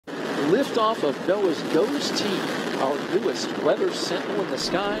Liftoff of NOAA's GOES-T, our newest weather sentinel in the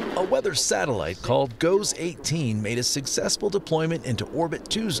sky. A weather satellite called GOES-18 made a successful deployment into orbit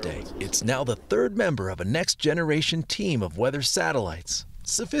Tuesday. It's now the third member of a next-generation team of weather satellites.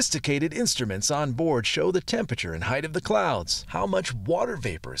 Sophisticated instruments on board show the temperature and height of the clouds, how much water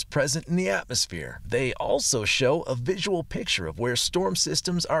vapor is present in the atmosphere. They also show a visual picture of where storm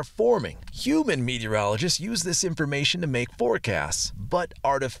systems are forming. Human meteorologists use this information to make forecasts, but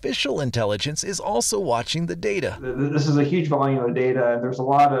artificial intelligence is also watching the data. This is a huge volume of data, and there's a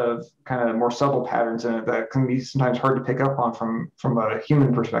lot of kind of more subtle patterns in it that can be sometimes hard to pick up on from a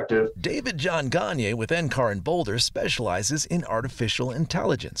human perspective. David John Gagne with NCAR in Boulder specializes in artificial intelligence.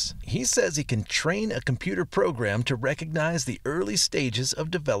 He says he can train a computer program to recognize the early stages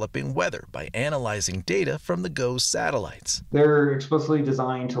of developing weather by analyzing data from the GOES satellites. They're explicitly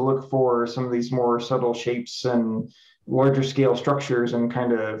designed to look for some of these more subtle shapes and larger scale structures and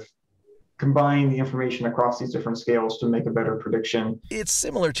kind of combine the information across these different scales to make a better prediction. It's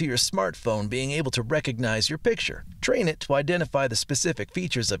similar to your smartphone being able to recognize your picture. Train it to identify the specific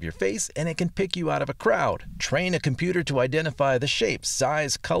features of your face, and it can pick you out of a crowd. Train a computer to identify the shape,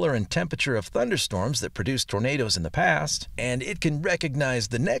 size, color, and temperature of thunderstorms that produced tornadoes in the past, and it can recognize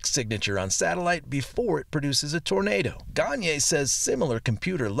the next signature on satellite before it produces a tornado. Gagne says similar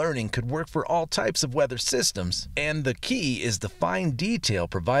computer learning could work for all types of weather systems, and the key is the fine detail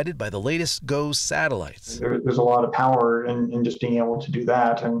provided by the latest GOES satellites. There's a lot of power in just being able to do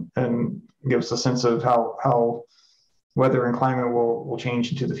that and give us a sense of how weather and climate will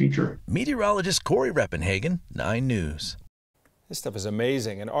change into the future. Meteorologist Corey Reppenhagen, 9 News. This stuff is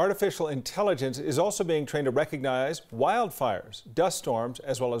amazing, and artificial intelligence is also being trained to recognize wildfires, dust storms,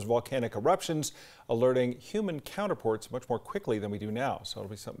 as well as volcanic eruptions, alerting human counterparts much more quickly than we do now. So it'll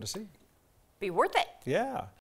be something to see. Be worth it. Yeah.